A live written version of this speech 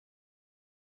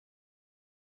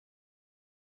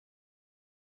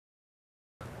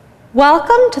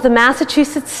Welcome to the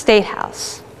Massachusetts State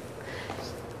House.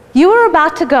 You are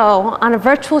about to go on a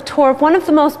virtual tour of one of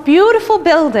the most beautiful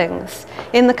buildings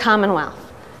in the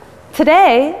Commonwealth.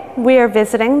 Today, we are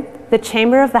visiting the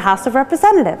Chamber of the House of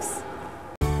Representatives.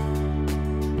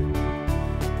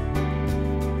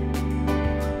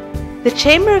 The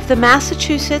Chamber of the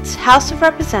Massachusetts House of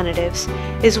Representatives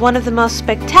is one of the most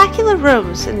spectacular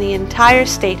rooms in the entire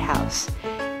State House.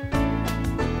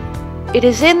 It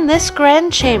is in this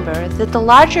grand chamber that the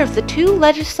larger of the two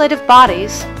legislative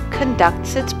bodies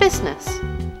conducts its business.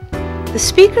 The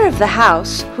Speaker of the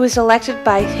House, who is elected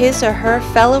by his or her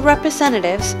fellow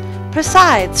representatives,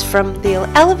 presides from the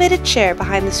elevated chair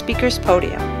behind the Speaker's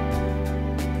podium.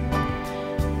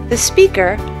 The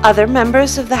Speaker, other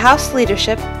members of the House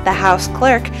leadership, the House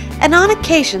Clerk, and on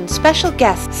occasion special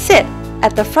guests sit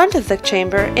at the front of the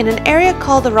chamber in an area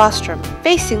called the rostrum,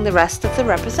 facing the rest of the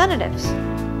representatives.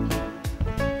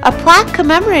 A plaque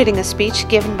commemorating a speech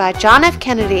given by John F.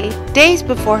 Kennedy days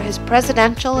before his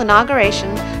presidential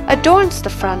inauguration adorns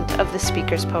the front of the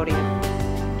Speaker's podium.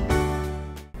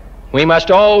 We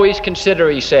must always consider,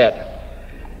 he said,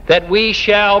 that we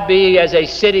shall be as a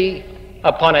city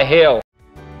upon a hill.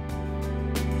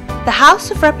 The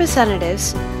House of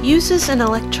Representatives uses an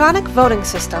electronic voting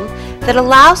system that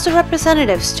allows the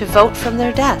representatives to vote from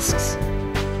their desks.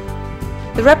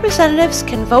 The representatives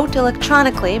can vote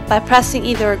electronically by pressing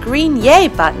either a green Yay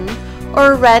button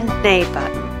or a red Nay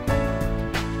button.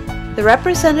 The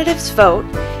representative's vote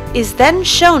is then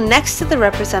shown next to the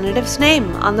representative's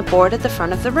name on the board at the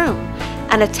front of the room,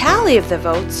 and a tally of the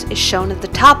votes is shown at the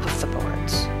top of the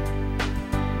boards.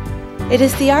 It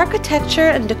is the architecture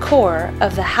and decor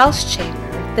of the House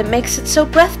chamber that makes it so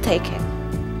breathtaking.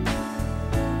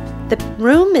 The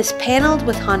room is paneled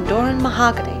with Honduran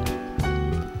mahogany.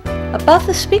 Above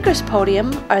the Speaker's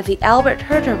podium are the Albert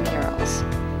Herder murals.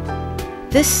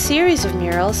 This series of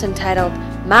murals, entitled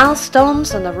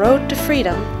Milestones on the Road to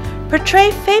Freedom,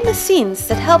 portray famous scenes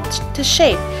that helped to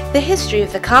shape the history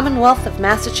of the Commonwealth of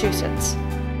Massachusetts.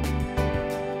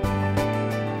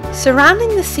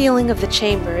 Surrounding the ceiling of the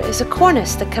chamber is a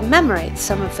cornice that commemorates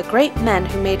some of the great men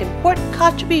who made important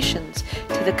contributions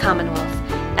to the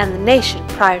Commonwealth and the nation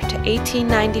prior to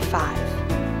 1895.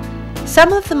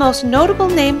 Some of the most notable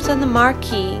names on the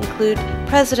marquee include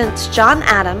Presidents John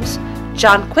Adams,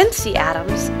 John Quincy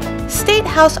Adams, State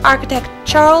House architect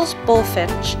Charles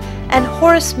Bulfinch, and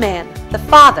Horace Mann, the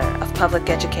father of public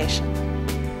education.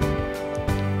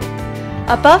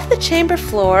 Above the chamber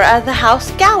floor are the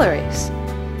House galleries.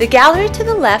 The gallery to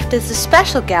the left is the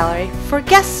special gallery for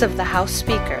guests of the House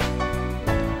Speaker.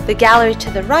 The gallery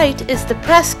to the right is the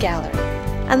press gallery,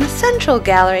 and the central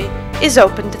gallery is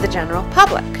open to the general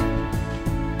public.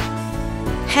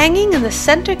 Hanging in the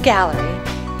center gallery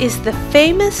is the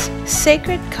famous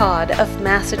Sacred Cod of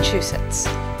Massachusetts.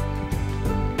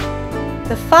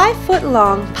 The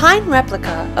 5-foot-long pine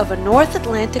replica of a North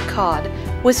Atlantic cod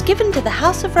was given to the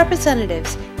House of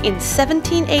Representatives in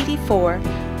 1784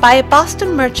 by a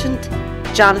Boston merchant,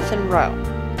 Jonathan Rowe.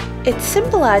 It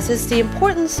symbolizes the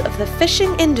importance of the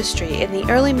fishing industry in the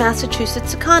early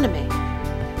Massachusetts economy.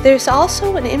 There's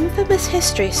also an infamous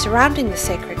history surrounding the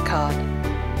sacred cod.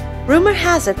 Rumor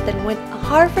has it that when a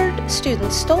Harvard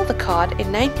student stole the cod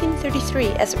in 1933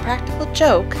 as a practical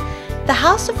joke, the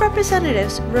House of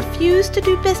Representatives refused to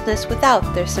do business without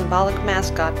their symbolic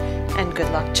mascot and good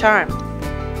luck charm.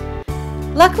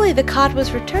 Luckily, the cod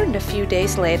was returned a few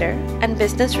days later, and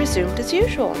business resumed as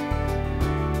usual.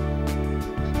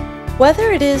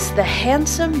 Whether it is the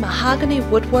handsome mahogany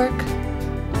woodwork,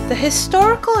 the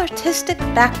historical artistic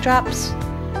backdrops,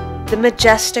 the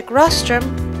majestic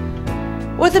rostrum,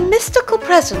 or the mystical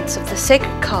presence of the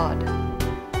sacred cod,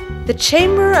 the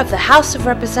Chamber of the House of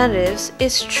Representatives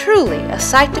is truly a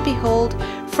sight to behold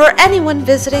for anyone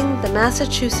visiting the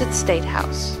Massachusetts State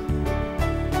House.